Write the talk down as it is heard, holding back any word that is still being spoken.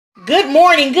Good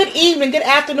morning, good evening, good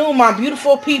afternoon, my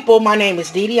beautiful people. My name is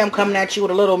Dee Dee. I'm coming at you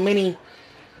with a little mini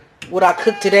what I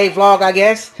cooked today vlog, I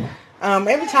guess.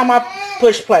 Every time I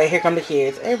push play, here come the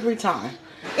kids. Every time.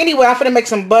 Anyway, I'm finna make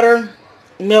some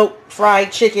buttermilk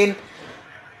fried chicken.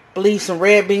 Believe some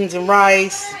red beans and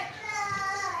rice.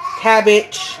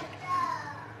 Cabbage.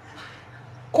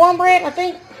 Cornbread, I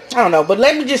think. I don't know. But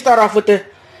let me just start off with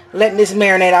letting this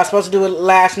marinate. I was supposed to do it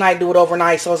last night, do it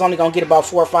overnight. So it's only going to get about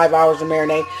 4 or 5 hours to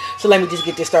marinate. So let me just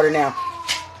get this started now.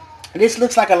 This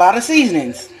looks like a lot of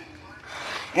seasonings.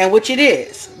 And which it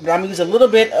is. But I'm going to use a little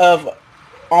bit of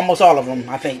almost all of them,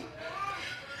 I think.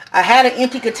 I had an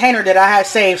empty container that I had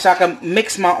saved so I can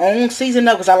mix my own seasoning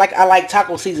up. Because I like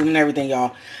taco seasoning and everything,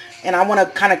 y'all. And I want to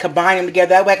kind of combine them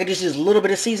together. That way I can just use a little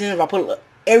bit of seasoning. If I put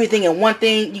everything in one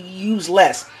thing, you use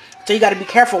less. So you got to be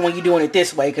careful when you're doing it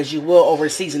this way because you will over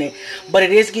season it. But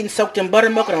it is getting soaked in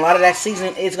buttermilk, and a lot of that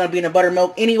seasoning is going to be in the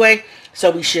buttermilk anyway.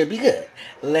 So we should be good.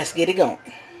 Let's get it going.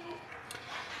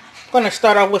 I'm going to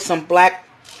start off with some black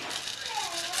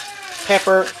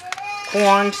pepper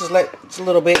corn. Just a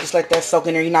little bit. Just let that soak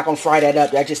in there. You're not going to fry that up.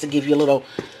 That's just to give you a little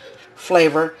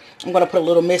flavor. I'm going to put a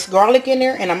little minced garlic in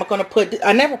there. And I'm going to put,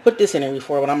 I never put this in there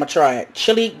before, but I'm going to try it.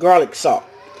 Chili garlic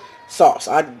sauce.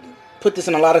 I put this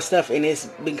in a lot of stuff, and it's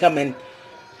becoming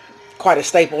quite a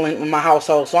staple in my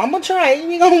household. So I'm gonna try it.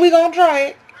 We gonna try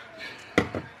it.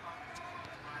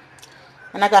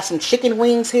 And I got some chicken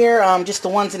wings here, just the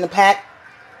ones in the pack.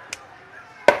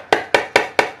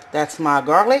 That's my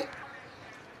garlic.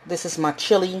 This is my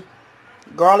chili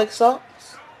garlic sauce.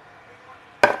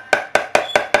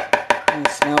 And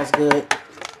it smells good.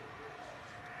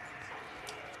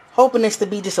 Hoping this to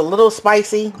be just a little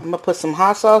spicy. I'm gonna put some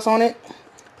hot sauce on it.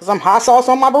 Some hot sauce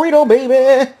on my burrito,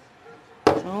 baby.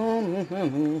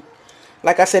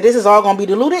 Like I said, this is all going to be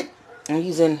diluted. I'm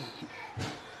using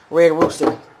Red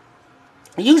Rooster.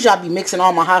 Usually I'll be mixing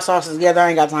all my hot sauces together. I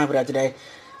ain't got time for that today.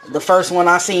 The first one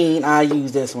I seen, I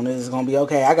use this one. This is going to be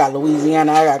okay. I got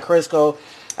Louisiana. I got Crisco.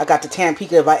 I got the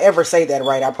Tampico. If I ever say that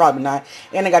right, I probably not.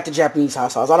 And I got the Japanese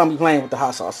hot sauce. I don't be playing with the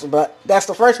hot sauce. But that's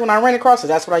the first one I ran across, so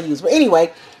that's what I use. But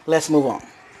anyway, let's move on.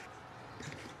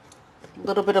 A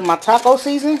little bit of my taco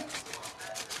season.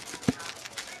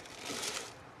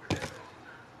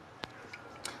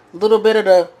 A little bit of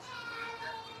the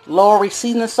Lawry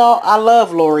seasoning salt. I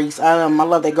love Lawry's. I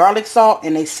love their garlic salt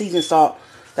and their seasoning salt.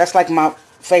 That's like my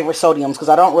favorite sodiums because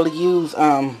I don't really use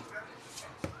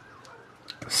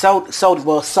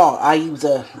salt. I use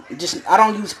I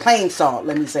don't use plain salt.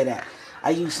 Let me say that.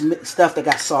 I use stuff that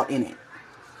got salt in it,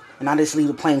 and I just leave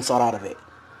the plain salt out of it.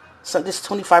 So this is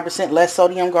 25% less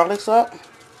sodium garlic salt.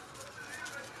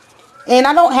 And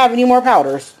I don't have any more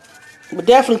powders. But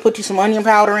definitely put you some onion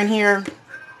powder in here.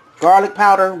 Garlic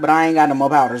powder. But I ain't got no more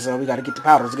powder. So we got to get the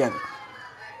powders together.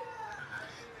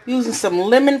 Using some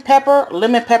lemon pepper.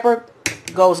 Lemon pepper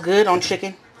goes good on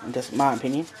chicken. That's my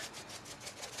opinion.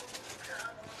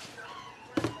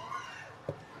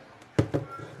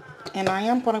 And I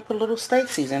am going to put a little steak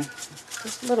season.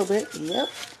 Just a little bit. Yep.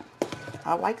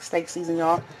 I like steak season,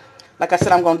 y'all. Like I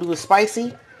said, I'm going to do it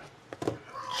spicy.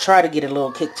 Try to get a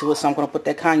little kick to it. So I'm going to put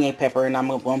that cayenne pepper. And I'm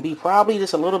going to be probably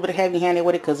just a little bit heavy-handed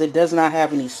with it. Because it does not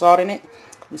have any salt in it.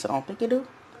 At least I don't think it do.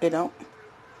 It don't.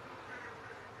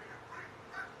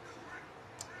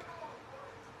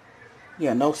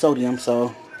 Yeah, no sodium.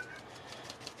 So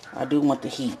I do want the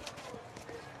heat.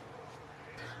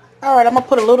 Alright, I'm going to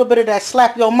put a little bit of that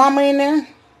Slap Your Mama in there.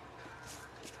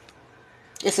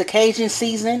 It's a Cajun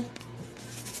seasoning.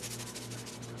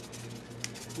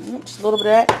 Just a little bit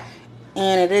of that.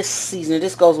 And it is seasoned.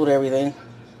 This goes with everything.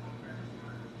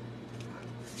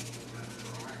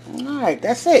 Alright,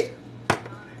 that's it.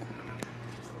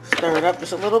 Stir it up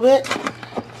just a little bit.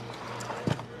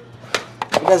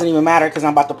 It doesn't even matter because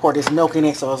I'm about to pour this milk in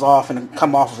it, so it's all going to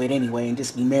come off of it anyway and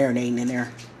just be marinating in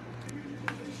there.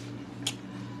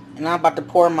 And I'm about to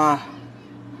pour my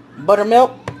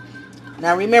buttermilk.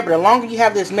 Now remember, the longer you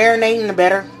have this marinating, the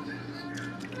better.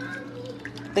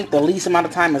 I think the least amount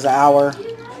of time is an hour.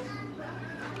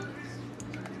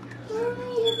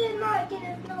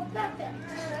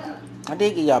 I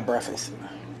did get y'all breakfast.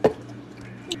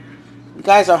 You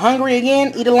guys are hungry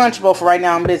again? Eat a Lunchable for right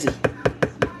now. I'm busy.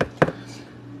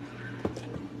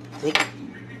 Thick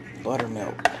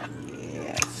buttermilk.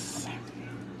 Yes.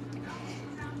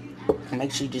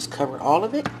 Make sure you just cover all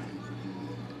of it.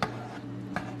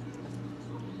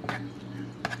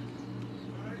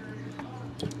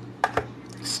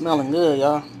 Smelling good,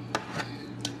 y'all.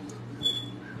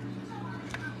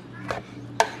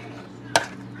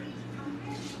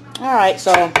 Alright,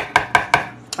 so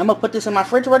I'm going to put this in my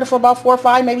refrigerator for about 4 or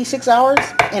 5, maybe 6 hours.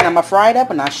 And I'm going to fry it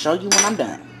up and I'll show you when I'm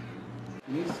done.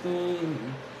 This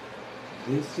thing,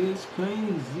 this is crazy.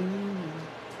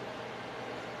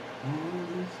 Oh,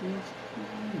 this is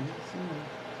crazy.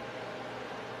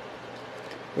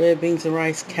 Red beans and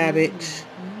rice, cabbage,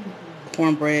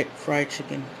 cornbread, fried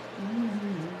chicken.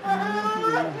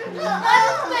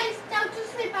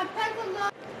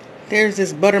 There's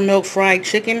this buttermilk fried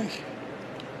chicken.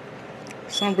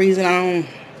 For some reason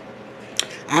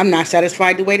I'm not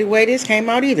satisfied the way this came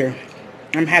out either.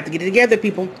 I'm gonna have to get it together,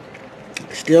 people.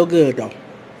 Still good though.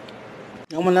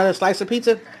 You want another slice of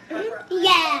pizza?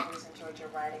 Yeah.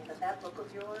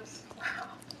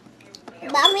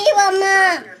 Mommy,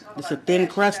 mama. It's a thin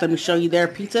crust. Let me show you their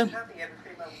pizza.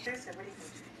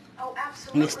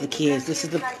 And it's the kids. This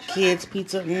is the kids'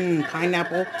 pizza.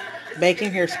 Pineapple,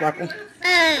 bacon. Here's Sparkle.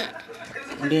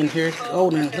 And then here's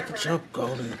Golden. Look at your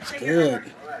Golden. It's good.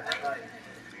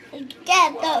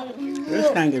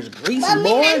 This thing is greasy,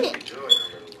 boy.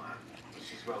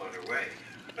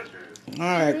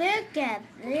 Alright. Look at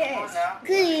this.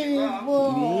 Good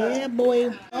boy. Yeah,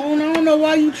 boy. Oh, no, I don't know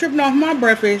why you tripping off my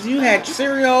breakfast. You had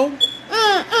cereal.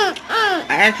 I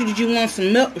asked you, did you want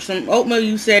some milk or some oatmeal?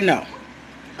 You said no.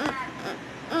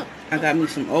 I got me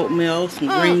some oatmeal, some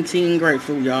green tea, and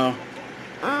grapefruit, y'all.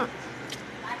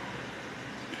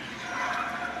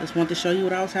 Just want to show you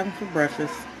what I was having for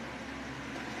breakfast.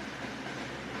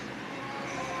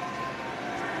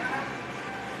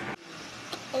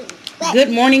 Good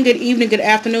morning, good evening, good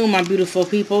afternoon, my beautiful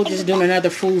people. Just doing another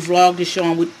food vlog, just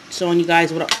showing you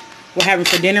guys what we're having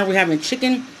for dinner. We're having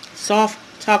chicken, soft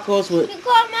tacos with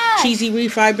cheesy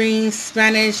refried beans,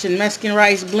 Spanish and Mexican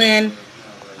rice blend,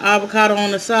 avocado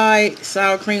on the side,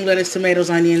 sour cream, lettuce, tomatoes,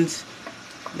 onions.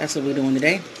 That's what we're doing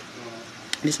today.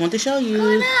 I just want to show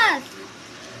you.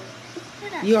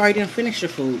 You already didn't finish your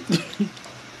food.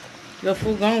 Your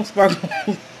food gone, Sparkle.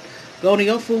 Go to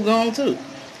your food gone too.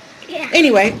 Yeah.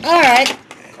 Anyway, alright.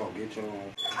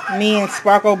 Me and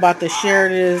Sparkle about to share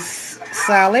this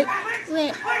salad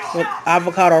with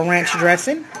avocado ranch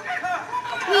dressing.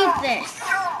 Read this.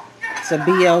 It's a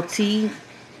BLT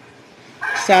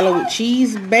salad with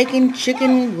cheese, bacon,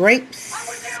 chicken,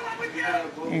 grapes,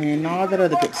 and all that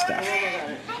other good stuff.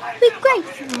 With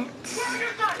grapefruit.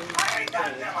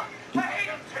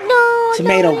 No.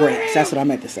 Tomato grapes, that's what I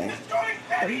meant to say.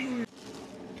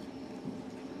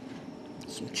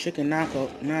 Some chicken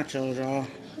nachos, y'all.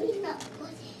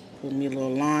 Put me a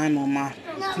little lime on my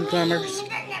cucumbers.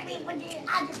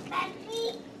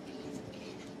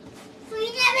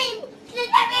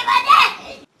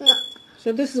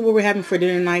 So this is what we're having for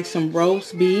dinner tonight. Some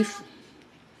roast beef.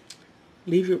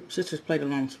 Leave your sister's plate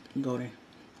alone, Golden.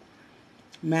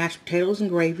 Mashed potatoes and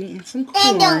gravy and some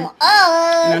corn.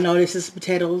 And I know this is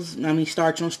potatoes,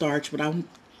 starch on starch, but I'm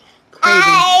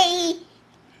craving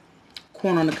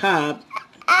corn on the cob.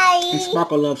 And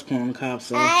Sparkle loves corn on the cob,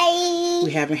 so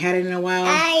we haven't had it in a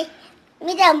while.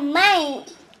 Me the mine.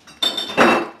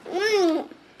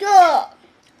 Good.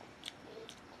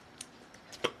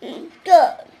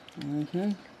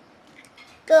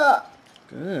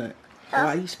 Good.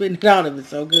 Why you spitting it out if it's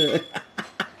so good?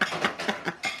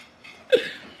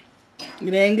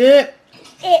 It ain't good?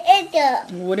 It is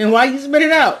good. Well, then why you spit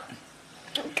it out?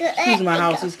 Good. He's my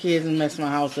house. These kids and mess my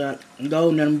house up. Go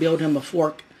and then build him a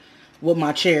fork with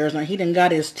my chairs. Now, he done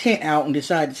got his tent out and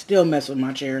decided to still mess with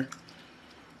my chair.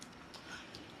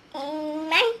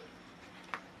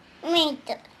 Me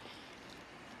too.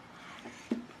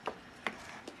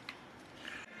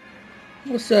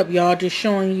 What's up, y'all? Just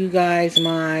showing you guys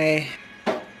my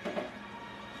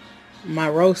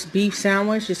roast beef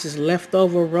sandwich. This is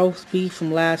leftover roast beef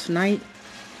from last night.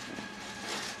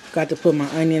 Got to put my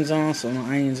onions on, so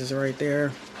my onions is right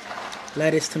there.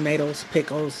 Lettuce, tomatoes,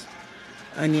 pickles,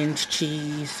 onions,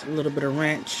 cheese, a little bit of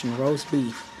ranch, and roast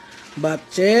beef. But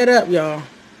check it up, y'all.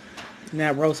 And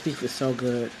that roast beef is so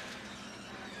good.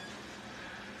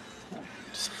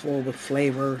 It's full with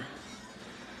flavor.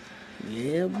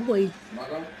 Yeah, boy.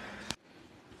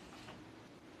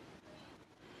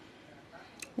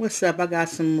 What's up? I got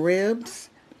some ribs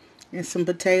and some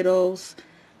potatoes.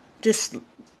 Just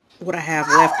what I have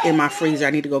left in my freezer.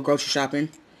 I need to go grocery shopping.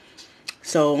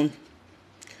 So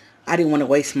I didn't want to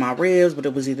waste my ribs, but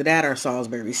it was either that or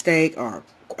Salisbury steak or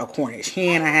a Cornish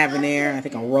hen I have in there. I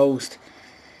think a roast.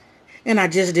 And I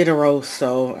just did a roast,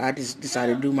 so I just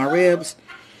decided to do my ribs.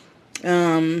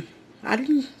 I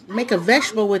didn't make a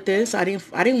vegetable with this. I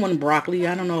didn't want broccoli.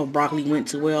 I don't know if broccoli went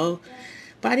too well,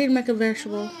 but I didn't make a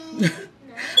vegetable.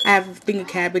 I have a thing of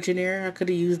cabbage in there. I could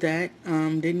have used that.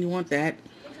 Didn't want that.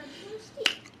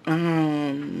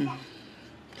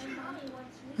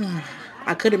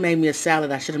 I could have made me a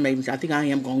salad. I should have made me. I think I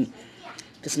am going to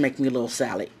just make me a little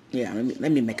salad. Yeah,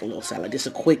 let me make a little salad. Just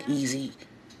a quick, easy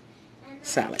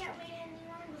salad.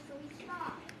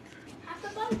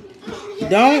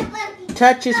 Don't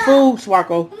touch his food,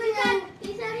 Sparkle.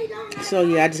 So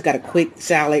yeah, I just got a quick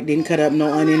salad. Didn't cut up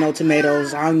no onion, no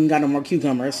tomatoes. I don't even got no more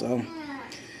cucumbers. So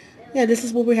yeah, this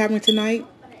is what we're having tonight.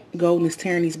 Golden is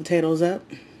tearing these potatoes up.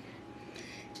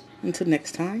 Until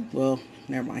next time. Well,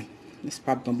 never mind. It's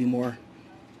probably gonna be more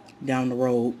down the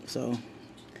road. So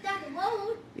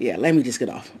yeah, let me just get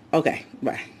off. Okay,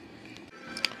 bye.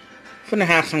 Finna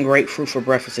have some grapefruit for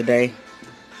breakfast today.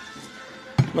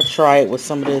 I'm gonna try it with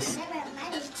some of this.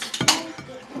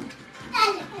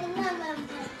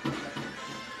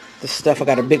 This stuff, I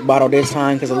got a big bottle this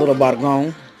time because a little bottle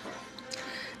gone.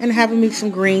 And having me some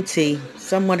green tea.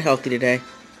 Somewhat healthy today.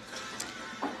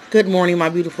 Good morning, my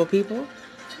beautiful people.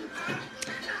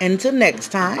 Until next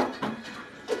time.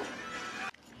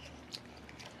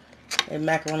 And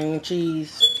macaroni and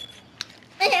cheese.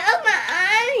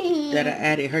 That I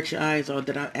added, hurt your eyes, or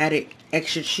that I added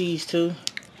extra cheese to.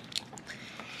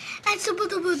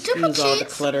 Excuse all the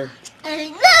clutter.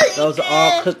 Those are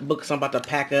all cookbooks I'm about to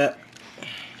pack up.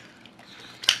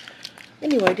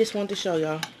 Anyway, just wanted to show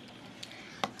y'all.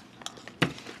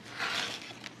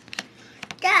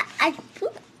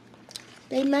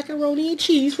 They macaroni and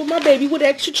cheese for my baby with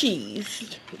extra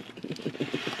cheese.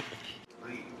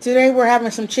 Today we're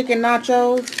having some chicken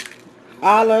nachos,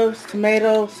 olives,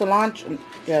 tomatoes, cilantro,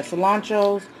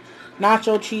 cilantros,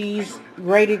 nacho cheese,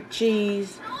 grated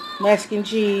cheese, Mexican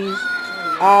cheese,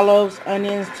 olives,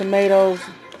 onions, tomatoes,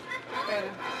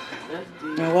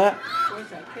 and what?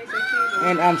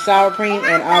 And sour cream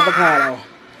and avocado.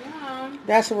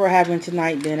 That's what we're having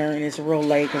tonight dinner, and it's real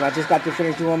late because I just got to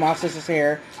finish doing my sister's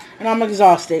hair, and I'm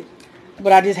exhausted.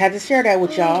 But I just had to share that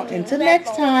with y'all. Until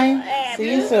next time,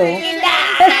 see you soon.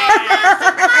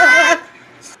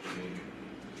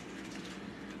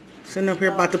 Sitting up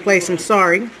here about to play some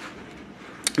Sorry,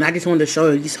 and I just wanted to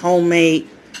show you these homemade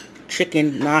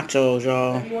chicken nachos,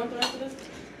 y'all.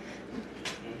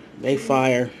 They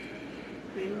fire.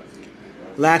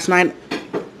 Last night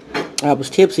I was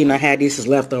tipsy and I had these as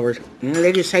leftovers. And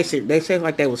they just tasted, they taste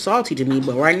like they were salty to me,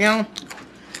 but right now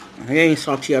they ain't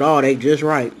salty at all. They just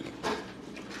right.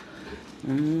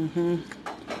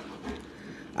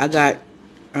 I got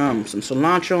some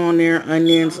cilantro on there,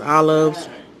 onions, olives,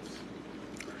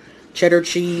 cheddar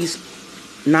cheese,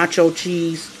 nacho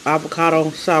cheese,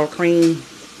 avocado, sour cream.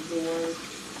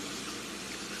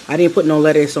 I didn't put no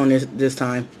lettuce on this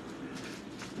time.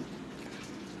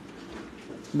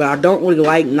 But I don't really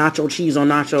like nacho cheese on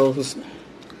nachos.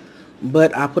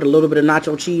 But I put a little bit of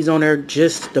nacho cheese on there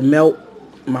just to melt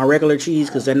my regular cheese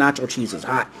because that nacho cheese is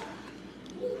hot.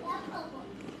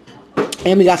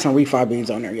 And we got some refried beans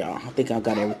on there, y'all. I think I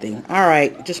got everything.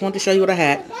 Alright, just wanted to show you what I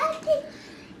had.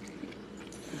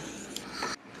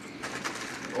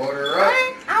 Order up.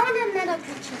 I want a middle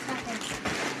picture.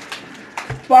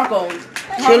 Sparkles.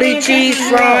 Chili cheese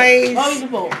fries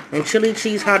and chili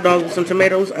cheese hot dogs with some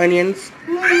tomatoes, onions,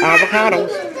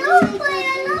 avocados.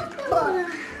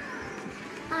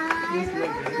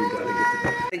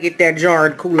 Get that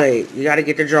jarred Kool-Aid. You gotta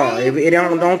get the jar. If it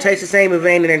don't taste the same if it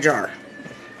ain't in a jar.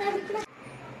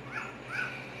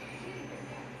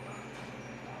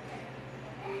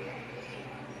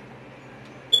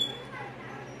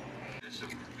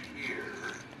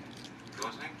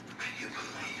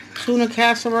 Tuna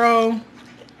casserole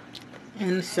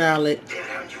and a salad.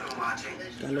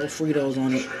 Got little Fritos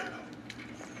on it.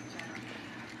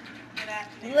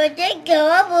 But they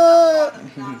go.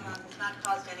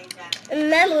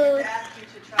 Remember,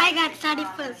 I got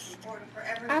 31st.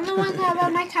 I'm the one that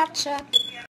bought my top shop.